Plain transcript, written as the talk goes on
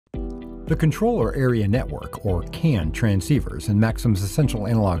The Controller Area Network, or CAN transceivers in Maxim's Essential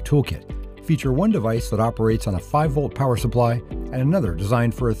Analog Toolkit feature one device that operates on a 5-volt power supply and another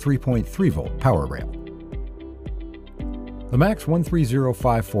designed for a 3.3-volt power rail. The MAX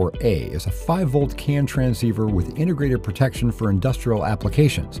 13054A is a 5-volt CAN transceiver with integrated protection for industrial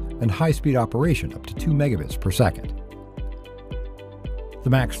applications and high-speed operation up to 2 megabits per second. The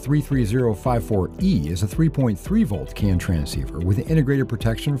MAX 33054E is a 3.3-volt CAN transceiver with integrated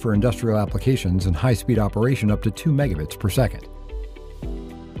protection for industrial applications and high-speed operation up to 2 megabits per second.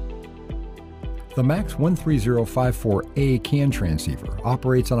 The MAX 13054A CAN transceiver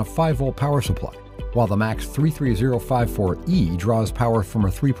operates on a 5-volt power supply, while the MAX 33054E draws power from a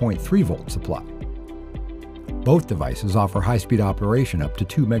 3.3-volt supply. Both devices offer high-speed operation up to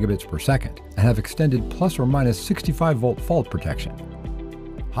 2 megabits per second and have extended plus or minus 65-volt fault protection.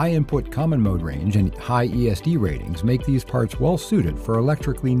 High input common mode range and high ESD ratings make these parts well suited for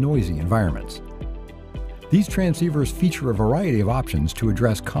electrically noisy environments. These transceivers feature a variety of options to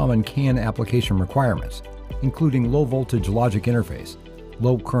address common CAN application requirements, including low voltage logic interface,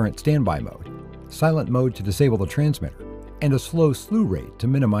 low current standby mode, silent mode to disable the transmitter, and a slow slew rate to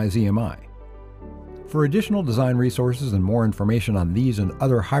minimize EMI. For additional design resources and more information on these and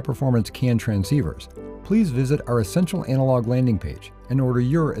other high-performance CAN transceivers, please visit our Essential Analog landing page and order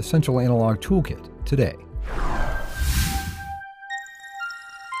your Essential Analog Toolkit today.